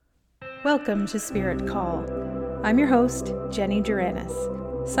Welcome to Spirit Call. I'm your host, Jenny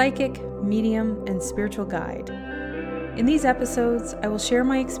Duranis, psychic, medium, and spiritual guide. In these episodes, I will share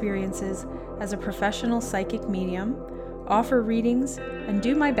my experiences as a professional psychic medium, offer readings, and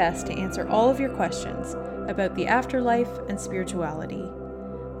do my best to answer all of your questions about the afterlife and spirituality.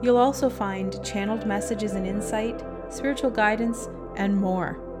 You'll also find channeled messages and insight, spiritual guidance, and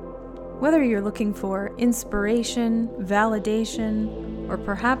more. Whether you're looking for inspiration, validation, or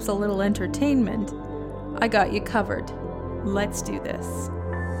perhaps a little entertainment, I got you covered. Let's do this.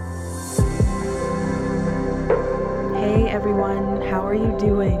 Hey everyone, how are you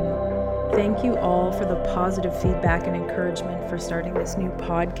doing? Thank you all for the positive feedback and encouragement for starting this new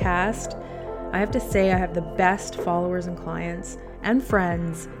podcast. I have to say I have the best followers and clients and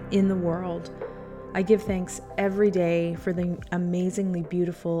friends in the world. I give thanks every day for the amazingly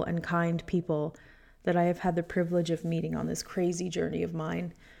beautiful and kind people that I have had the privilege of meeting on this crazy journey of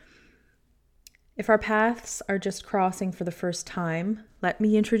mine. If our paths are just crossing for the first time, let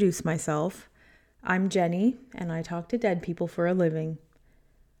me introduce myself. I'm Jenny, and I talk to dead people for a living.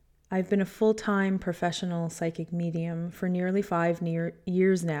 I've been a full-time professional psychic medium for nearly 5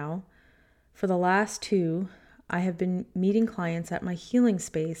 years now. For the last 2, I have been meeting clients at my healing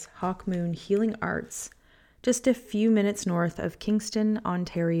space, Hawk Moon Healing Arts, just a few minutes north of Kingston,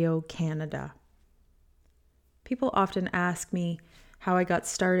 Ontario, Canada. People often ask me how I got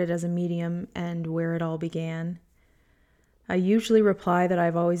started as a medium and where it all began. I usually reply that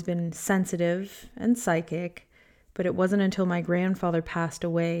I've always been sensitive and psychic, but it wasn't until my grandfather passed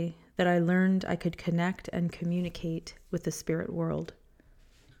away that I learned I could connect and communicate with the spirit world.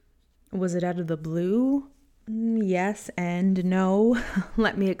 Was it out of the blue? Yes and no.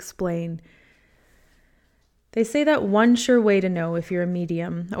 Let me explain. They say that one sure way to know if you're a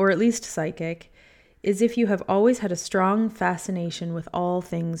medium, or at least psychic, is if you have always had a strong fascination with all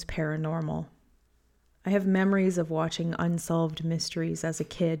things paranormal. I have memories of watching Unsolved Mysteries as a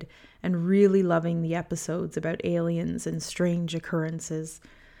kid and really loving the episodes about aliens and strange occurrences.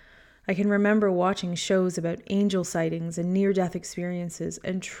 I can remember watching shows about angel sightings and near-death experiences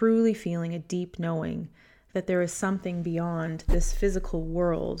and truly feeling a deep knowing that there is something beyond this physical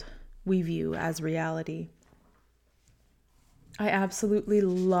world we view as reality. I absolutely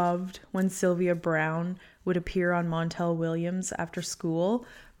loved when Sylvia Browne would appear on Montel Williams after school.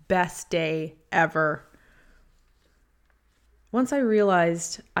 Best day ever. Once I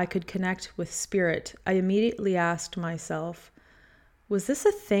realized I could connect with spirit, I immediately asked myself, was this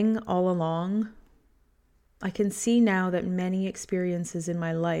a thing all along? I can see now that many experiences in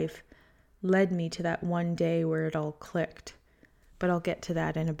my life led me to that one day where it all clicked, but I'll get to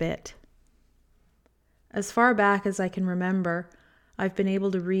that in a bit. As far back as I can remember, I've been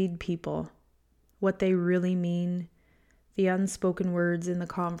able to read people, what they really mean, the unspoken words in the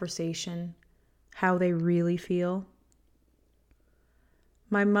conversation, how they really feel.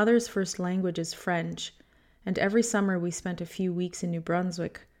 My mother's first language is French, and every summer we spent a few weeks in New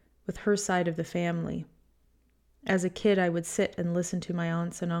Brunswick with her side of the family. As a kid, I would sit and listen to my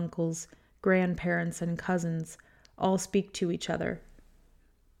aunts and uncles, grandparents and cousins all speak to each other,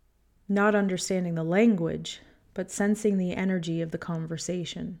 not understanding the language, but sensing the energy of the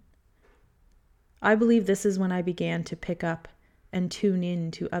conversation. I believe this is when I began to pick up and tune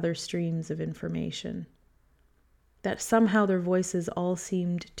in to other streams of information, that somehow their voices all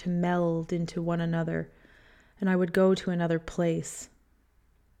seemed to meld into one another, and I would go to another place,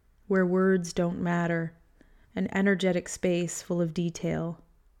 where words don't matter, an energetic space full of detail,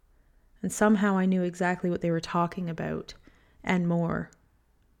 and somehow I knew exactly what they were talking about, and more.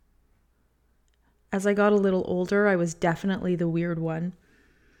 As I got a little older, I was definitely the weird one.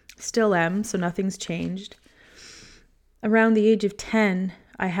 Still am, so nothing's changed. Around the age of 10,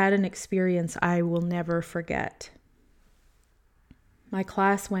 I had an experience I will never forget. My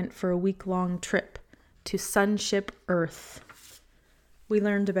class went for a week-long trip to Sunship Earth. We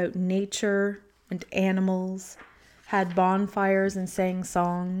learned about nature and animals, had bonfires and sang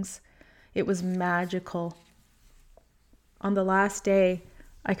songs. It was magical. On the last day,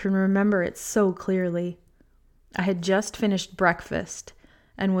 I can remember it so clearly. I had just finished breakfast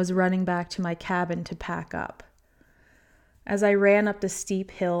and was running back to my cabin to pack up. As I ran up the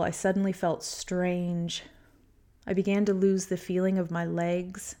steep hill, I suddenly felt strange. I began to lose the feeling of my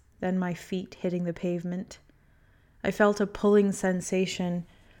legs, then my feet hitting the pavement. I felt a pulling sensation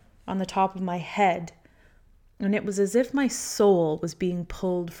on the top of my head, and it was as if my soul was being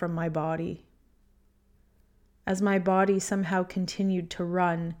pulled from my body. As my body somehow continued to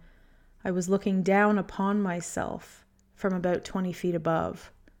run, I was looking down upon myself from about 20 feet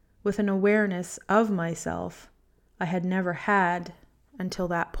above, with an awareness of myself I had never had until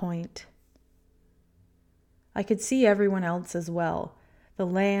that point. I could see everyone else as well. The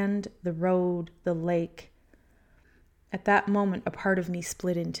land, the road, the lake. At that moment, a part of me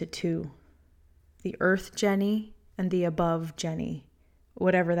split into two. The earth Jenny and the above Jenny,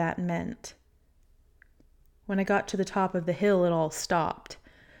 whatever that meant. When I got to the top of the hill, it all stopped.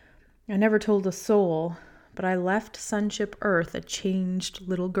 I never told a soul, but I left Sunship Earth a changed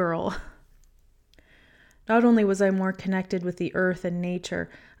little girl. Not only was I more connected with the earth and nature,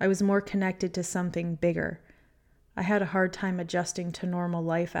 I was more connected to something bigger. I had a hard time adjusting to normal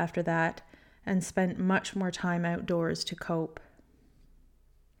life after that, and spent much more time outdoors to cope.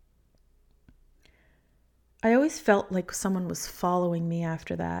 I always felt like someone was following me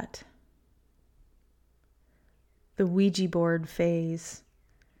after that. The Ouija board phase.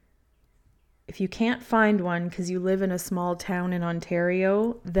 If you can't find one because you live in a small town in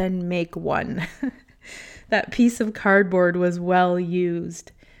Ontario, then make one. That piece of cardboard was well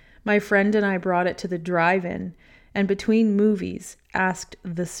used. My friend and I brought it to the drive-in, and between movies, asked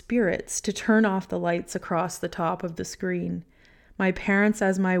the spirits to turn off the lights across the top of the screen. My parents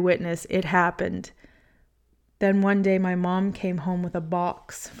as my witness, it happened. Then one day my mom came home with a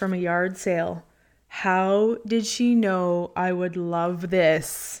box from a yard sale. How did she know I would love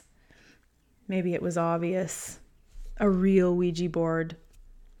this? Maybe it was obvious. A real Ouija board.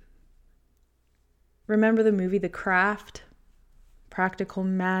 Remember the movie The Craft? Practical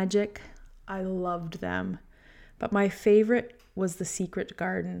Magic? I loved them. But my favorite was The Secret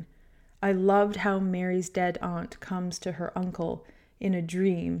Garden. I loved how Mary's dead aunt comes to her uncle in a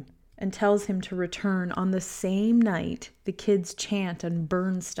dream and tells him to return on the same night the kids chant and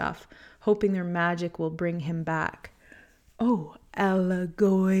burn stuff, hoping their magic will bring him back. Oh,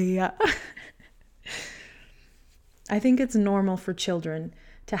 Allegoria. I think it's normal for children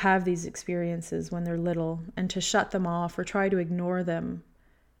to have these experiences when they're little and to shut them off or try to ignore them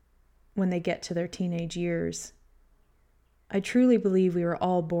when they get to their teenage years. I truly believe we were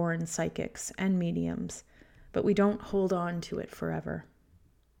all born psychics and mediums, but we don't hold on to it forever.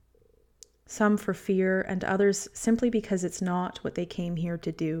 Some for fear and others simply because it's not what they came here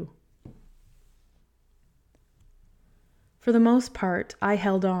to do. For the most part, I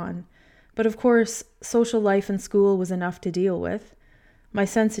held on, but of course, social life and school was enough to deal with. My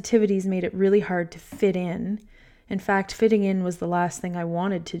sensitivities made it really hard to fit in. In fact, fitting in was the last thing I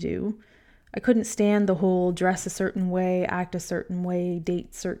wanted to do. I couldn't stand the whole dress a certain way, act a certain way,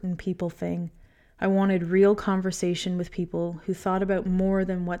 date certain people thing. I wanted real conversation with people who thought about more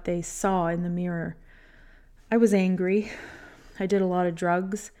than what they saw in the mirror. I was angry. I did a lot of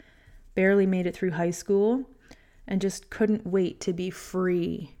drugs, barely made it through high school, and just couldn't wait to be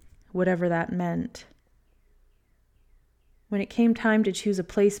free, whatever that meant. When it came time to choose a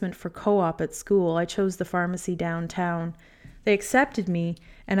placement for co-op at school, I chose the pharmacy downtown. They accepted me,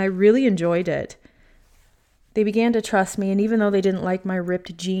 and I really enjoyed it. They began to trust me, and even though they didn't like my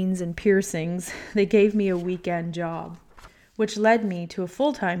ripped jeans and piercings, they gave me a weekend job, which led me to a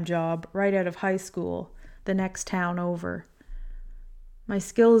full-time job right out of high school, the next town over. My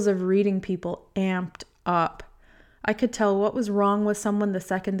skills of reading people amped up. I could tell what was wrong with someone the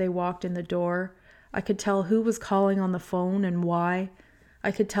second they walked in the door. I could tell who was calling on the phone and why.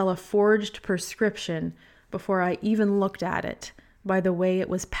 I could tell a forged prescription before I even looked at it by the way it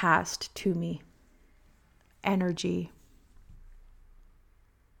was passed to me. Energy.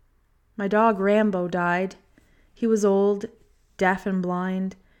 My dog Rambo died. He was old, deaf and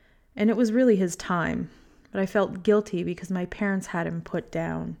blind, and it was really his time, but I felt guilty because my parents had him put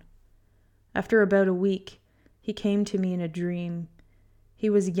down. After about a week, he came to me in a dream. He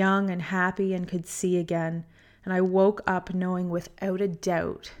was young and happy and could see again, and I woke up knowing without a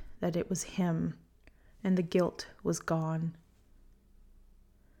doubt that it was him, and the guilt was gone.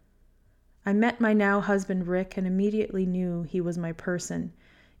 I met my now husband Rick and immediately knew he was my person.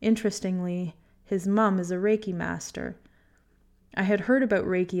 Interestingly, his mom is a Reiki master. I had heard about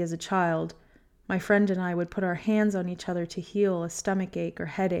Reiki as a child. My friend and I would put our hands on each other to heal a stomach ache or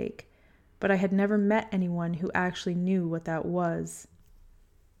headache, but I had never met anyone who actually knew what that was.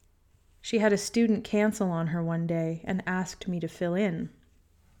 She had a student cancel on her one day and asked me to fill in.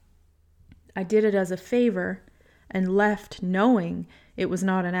 I did it as a favor and left knowing it was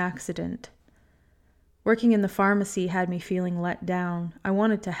not an accident. Working in the pharmacy had me feeling let down. I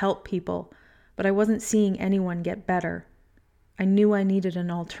wanted to help people, but I wasn't seeing anyone get better. I knew I needed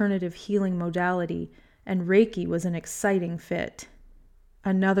an alternative healing modality, and Reiki was an exciting fit.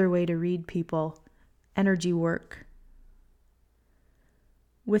 Another way to read people. Energy work.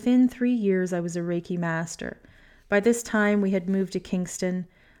 Within 3 years, I was a Reiki master. By this time, we had moved to Kingston.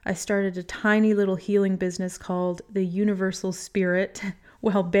 I started a tiny little healing business called The Universal Spirit,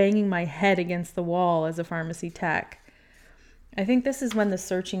 while banging my head against the wall as a pharmacy tech. I think this is when the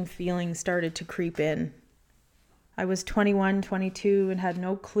searching feeling started to creep in. I was 21, 22 and had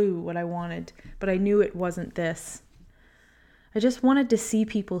no clue what I wanted, but I knew it wasn't this. I just wanted to see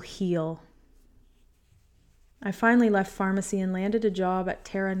people heal. I finally left pharmacy and landed a job at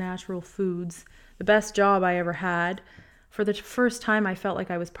Terra Natural Foods, the best job I ever had. For the first time, I felt like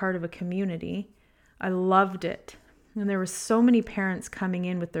I was part of a community. I loved it. And there were so many parents coming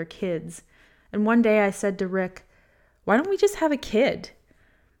in with their kids. And one day I said to Rick, "Why don't we just have a kid?"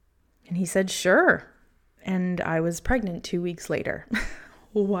 And he said, "Sure." And I was pregnant 2 weeks later.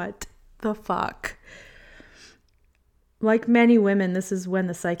 What the fuck? Like many women, this is when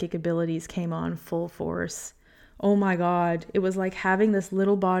the psychic abilities came on full force. Oh my God, it was like having this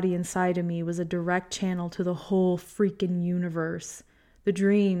little body inside of me was a direct channel to the whole freaking universe. The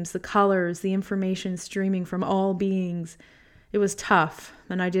dreams, the colors, the information streaming from all beings. It was tough,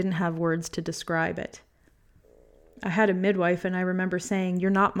 and I didn't have words to describe it. I had a midwife, and I remember saying,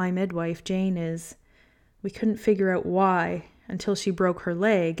 "You're not my midwife, Jane is." We couldn't figure out why until she broke her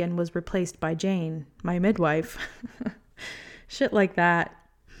leg and was replaced by Jane, my midwife. Shit like that.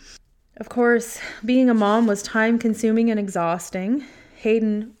 Of course, being a mom was time-consuming and exhausting.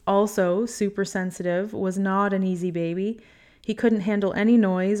 Hayden, also super sensitive, was not an easy baby. He couldn't handle any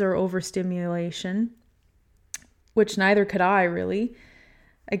noise or overstimulation, which neither could I, really.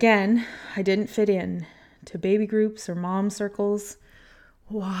 Again, I didn't fit in to baby groups or mom circles.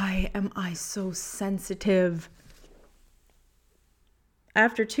 Why am I so sensitive?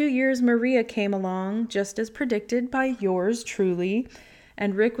 After 2 years, Maria came along, just as predicted by yours truly,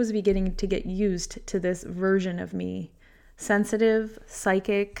 and Rick was beginning to get used to this version of me. Sensitive,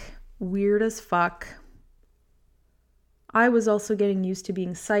 psychic, weird as fuck. I was also getting used to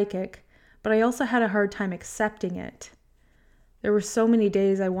being psychic, but I also had a hard time accepting it. There were so many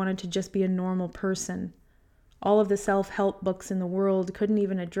days I wanted to just be a normal person. All of the self-help books in the world couldn't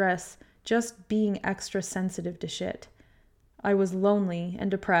even address just being extra sensitive to shit. I was lonely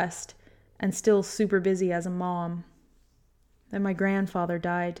and depressed and still super busy as a mom. Then my grandfather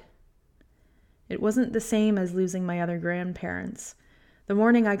died. It wasn't the same as losing my other grandparents. The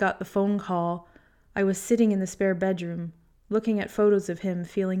morning I got the phone call, I was sitting in the spare bedroom, looking at photos of him,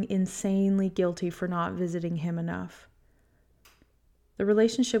 feeling insanely guilty for not visiting him enough. The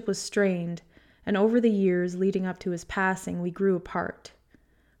relationship was strained, and over the years leading up to his passing, we grew apart.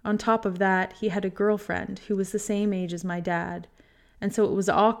 On top of that, he had a girlfriend who was the same age as my dad, and so it was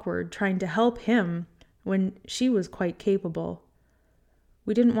awkward trying to help him when she was quite capable.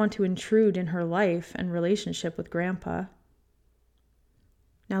 We didn't want to intrude in her life and relationship with Grandpa.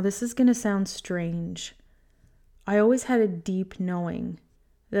 Now, this is going to sound strange. I always had a deep knowing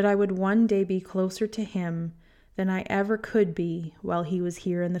that I would one day be closer to him than I ever could be while he was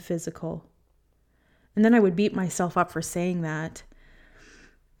here in the physical. And then I would beat myself up for saying that.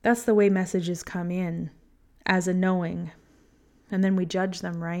 That's the way messages come in, as a knowing. And then we judge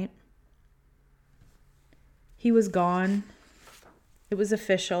them, right? He was gone. It was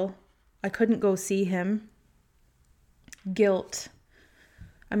official. I couldn't go see him. Guilt.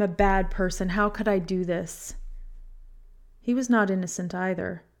 I'm a bad person. How could I do this? He was not innocent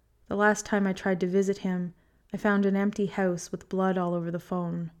either. The last time I tried to visit him, I found an empty house with blood all over the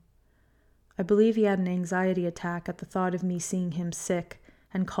phone. I believe he had an anxiety attack at the thought of me seeing him sick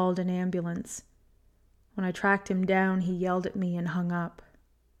and called an ambulance. When I tracked him down, he yelled at me and hung up.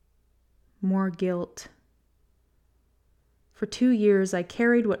 More guilt. For 2 years, I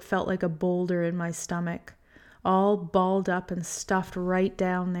carried what felt like a boulder in my stomach, all balled up and stuffed right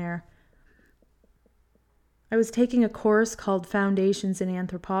down there. I was taking a course called Foundations in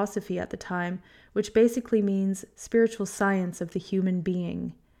Anthroposophy at the time, which basically means spiritual science of the human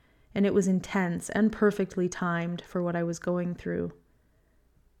being, and it was intense and perfectly timed for what I was going through.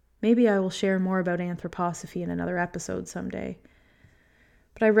 Maybe I will share more about anthroposophy in another episode someday.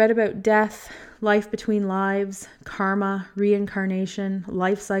 But I read about death, life between lives, karma, reincarnation,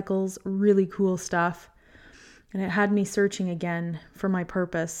 life cycles, really cool stuff. And it had me searching again for my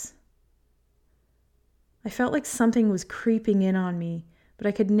purpose. I felt like something was creeping in on me, but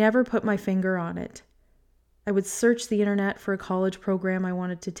I could never put my finger on it. I would search the internet for a college program I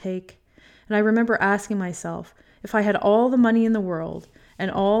wanted to take, and I remember asking myself, if I had all the money in the world and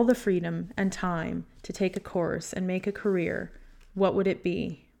all the freedom and time to take a course and make a career, what would it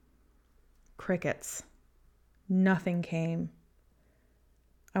be? Crickets. Nothing came.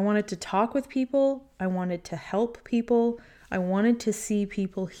 I wanted to talk with people. I wanted to help people. I wanted to see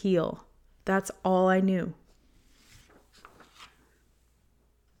people heal. That's all I knew.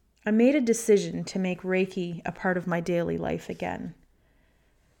 I made a decision to make Reiki a part of my daily life again.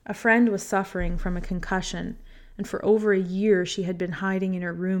 A friend was suffering from a concussion, and for over a year she had been hiding in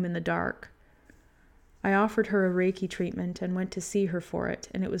her room in the dark. I offered her a Reiki treatment and went to see her for it,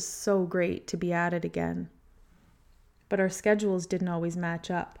 and it was so great to be at it again. But our schedules didn't always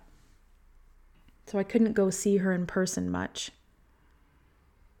match up, so I couldn't go see her in person much.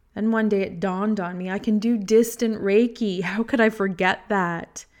 Then one day it dawned on me, I can do distant Reiki. How could I forget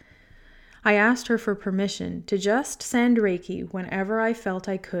that? I asked her for permission to just send Reiki whenever I felt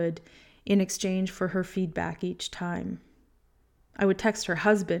I could in exchange for her feedback each time. I would text her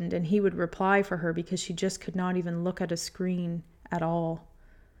husband and he would reply for her because she just could not even look at a screen at all.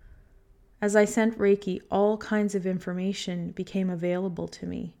 As I sent Reiki, all kinds of information became available to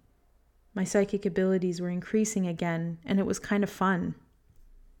me. My psychic abilities were increasing again, and it was kind of fun.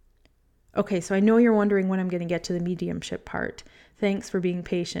 Okay, so I know you're wondering when I'm going to get to the mediumship part. Thanks for being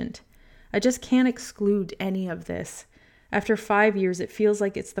patient. I just can't exclude any of this. After 5 years, it feels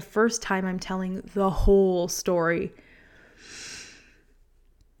like it's the first time I'm telling the whole story.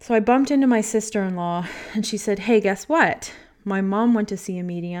 So I bumped into my sister-in-law, and she said, hey, guess what? My mom went to see a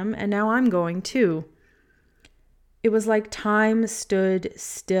medium, and now I'm going too. It was like time stood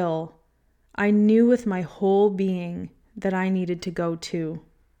still. I knew with my whole being that I needed to go too.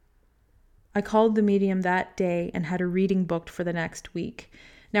 I called the medium that day and had a reading booked for the next week.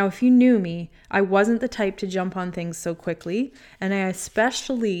 Now, if you knew me, I wasn't the type to jump on things so quickly, and I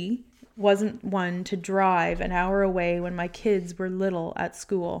especially wasn't one to drive an hour away when my kids were little at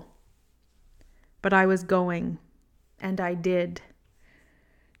school. But I was going, and I did.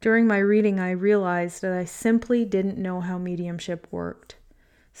 During my reading, I realized that I simply didn't know how mediumship worked.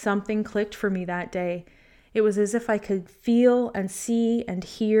 Something clicked for me that day. It was as if I could feel and see and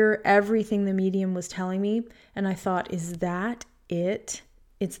hear everything the medium was telling me, and I thought, is that it?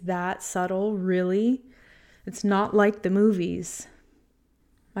 It's that subtle, really? It's not like the movies.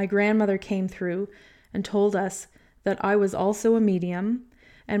 My grandmother came through and told us that I was also a medium,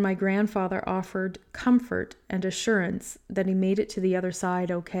 and my grandfather offered comfort and assurance that he made it to the other side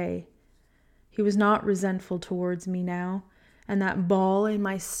okay. He was not resentful towards me now, and that ball in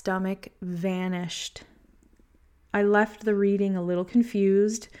my stomach vanished. I left the reading a little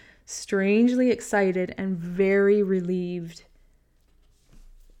confused, strangely excited, and very relieved.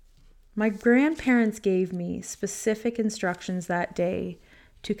 My grandparents gave me specific instructions that day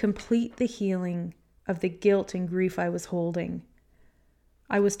to complete the healing of the guilt and grief I was holding.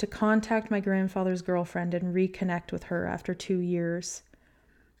 I was to contact my grandfather's girlfriend and reconnect with her after 2 years,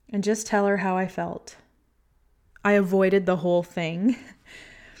 and just tell her how I felt. I avoided the whole thing.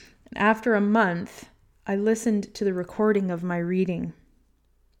 After a month, I listened to the recording of my reading,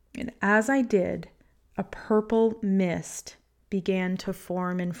 and as I did, a purple mist began to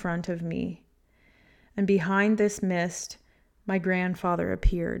form in front of me, and behind this mist, my grandfather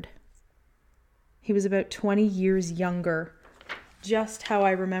appeared. He was about 20 years younger, just how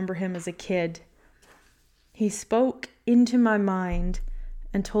I remember him as a kid. He spoke into my mind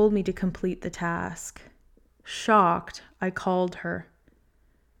and told me to complete the task. Shocked, I called her.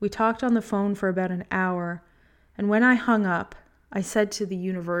 We talked on the phone for about an hour, and when I hung up, I said to the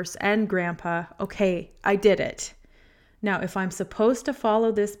universe and Grandpa, okay, I did it. Now, if I'm supposed to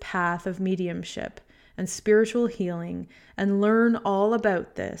follow this path of mediumship and spiritual healing and learn all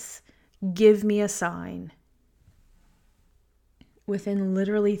about this, give me a sign. Within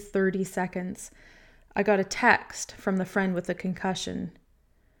literally 30 seconds, I got a text from the friend with the concussion.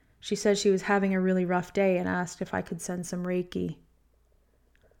 She said she was having a really rough day and asked if I could send some Reiki.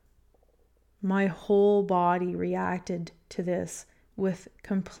 My whole body reacted to this with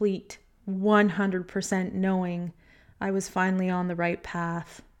complete 100% knowing I was finally on the right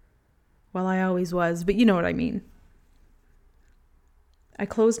path. Well, I always was, but you know what I mean. I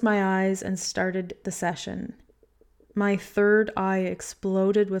closed my eyes and started the session. My third eye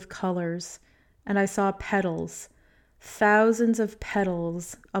exploded with colors, and I saw petals, thousands of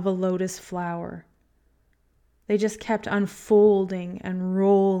petals of a lotus flower. They just kept unfolding and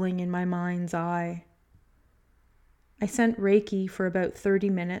rolling in my mind's eye. I sent Reiki for about 30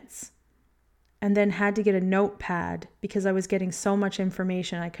 minutes, and then had to get a notepad because I was getting so much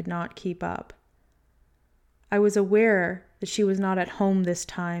information I could not keep up. I was aware that she was not at home this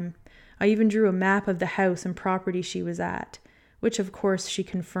time. I even drew a map of the house and property she was at, which of course she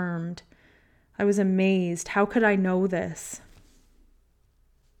confirmed. I was amazed. How could I know this?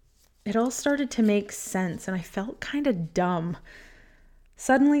 It all started to make sense, and I felt kind of dumb.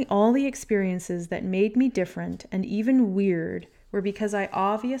 Suddenly, all the experiences that made me different and even weird were because I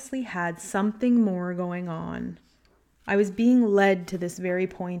obviously had something more going on. I was being led to this very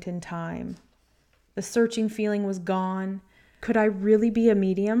point in time. The searching feeling was gone. Could I really be a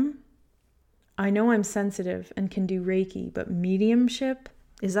medium? I know I'm sensitive and can do Reiki, but mediumship,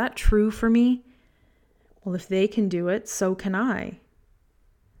 is that true for me? Well, if they can do it, so can I.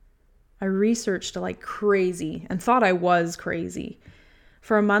 I researched like crazy and thought I was crazy.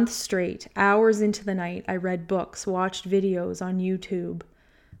 For a month straight, hours into the night, I read books, watched videos on YouTube.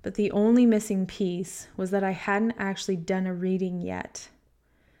 But the only missing piece was that I hadn't actually done a reading yet.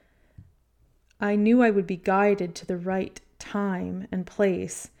 I knew I would be guided to the right time and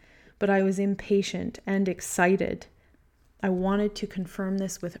place, but I was impatient and excited. I wanted to confirm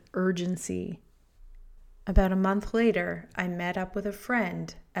this with urgency. About a month later, I met up with a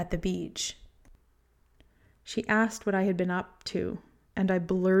friend at the beach. She asked what I had been up to, and I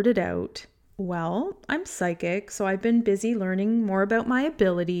blurted out, "Well, I'm psychic, so I've been busy learning more about my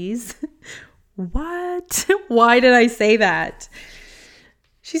abilities." What? Why did I say that?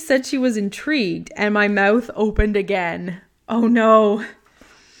 She said she was intrigued, and my mouth opened again. Oh no.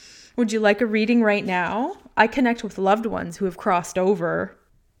 Would you like a reading right now? I connect with loved ones who have crossed over.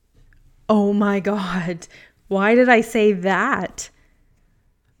 Oh my God. Why did I say that?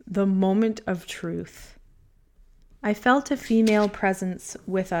 The moment of truth. I felt a female presence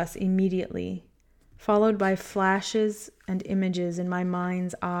with us immediately, followed by flashes and images in my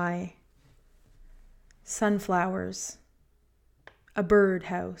mind's eye. Sunflowers. A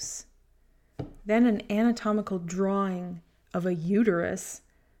birdhouse. Then an anatomical drawing of a uterus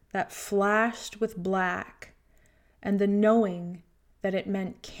that flashed with black, and the knowing that it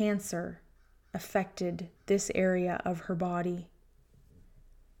meant cancer affected this area of her body.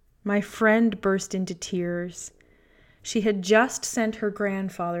 My friend burst into tears. She had just sent her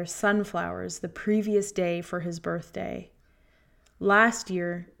grandfather sunflowers the previous day for his birthday. Last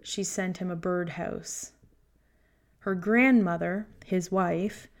year, she sent him a birdhouse. Her grandmother, his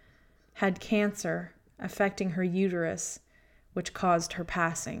wife, had cancer affecting her uterus, which caused her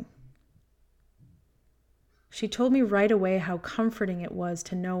passing. She told me right away how comforting it was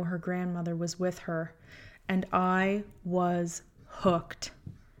to know her grandmother was with her, and I was hooked.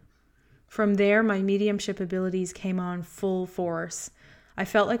 From there, my mediumship abilities came on full force. I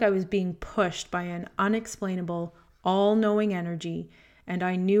felt like I was being pushed by an unexplainable, all-knowing energy, and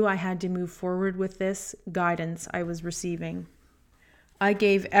I knew I had to move forward with this guidance I was receiving. I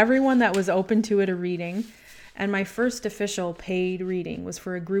gave everyone that was open to it a reading, and my first official paid reading was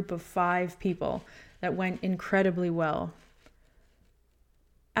for a group of 5 people that went incredibly well.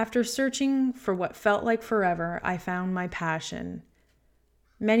 After searching for what felt like forever, I found my passion.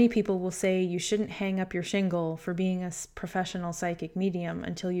 Many people will say you shouldn't hang up your shingle for being a professional psychic medium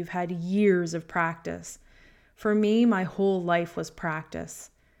until you've had years of practice. For me, my whole life was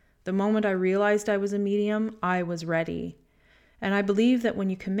practice. The moment I realized I was a medium, I was ready. And I believe that when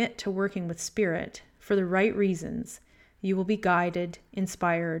you commit to working with spirit for the right reasons, you will be guided,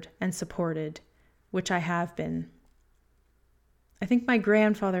 inspired, and supported, which I have been. I think my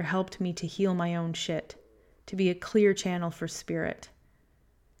grandfather helped me to heal my own shit, to be a clear channel for spirit.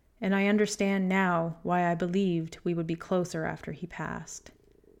 And I understand now why I believed we would be closer after he passed.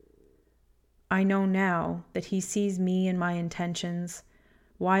 I know now that he sees me and my intentions,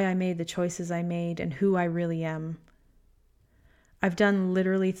 why I made the choices I made, and who I really am. I've done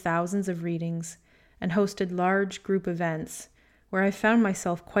literally thousands of readings and hosted large group events where I found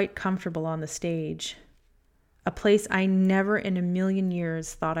myself quite comfortable on the stage, a place I never in a million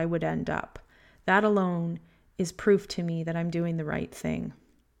years thought I would end up. That alone is proof to me that I'm doing the right thing.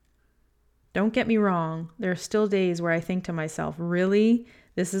 Don't get me wrong, there are still days where I think to myself, really?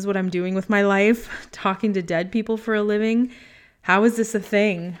 This is what I'm doing with my life? Talking to dead people for a living? How is this a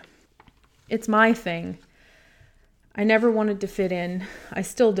thing? It's my thing. I never wanted to fit in. I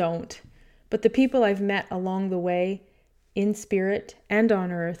still don't. But the people I've met along the way, in spirit and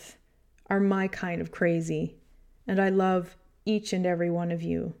on earth, are my kind of crazy. And I love each and every one of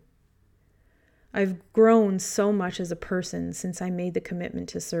you. I've grown so much as a person since I made the commitment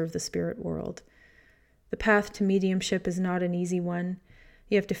to serve the spirit world. The path to mediumship is not an easy one.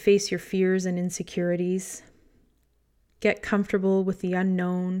 You have to face your fears and insecurities, get comfortable with the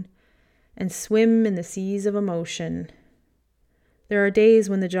unknown, and swim in the seas of emotion. There are days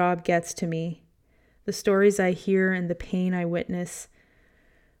when the job gets to me, the stories I hear and the pain I witness,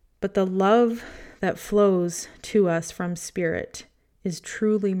 but the love that flows to us from spirit is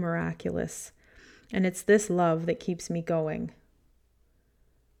truly miraculous, and it's this love that keeps me going.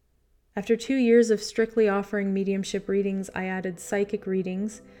 After 2 years of strictly offering mediumship readings, I added psychic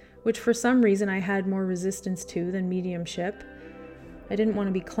readings, which for some reason I had more resistance to than mediumship. I didn't want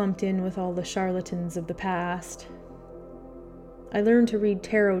to be clumped in with all the charlatans of the past. I learned to read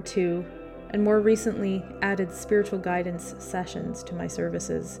tarot too, and more recently added spiritual guidance sessions to my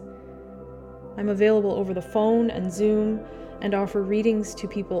services. I'm available over the phone and Zoom and offer readings to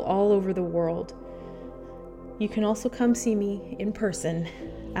people all over the world. You can also come see me in person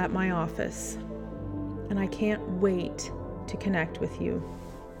at my office, and I can't wait to connect with you.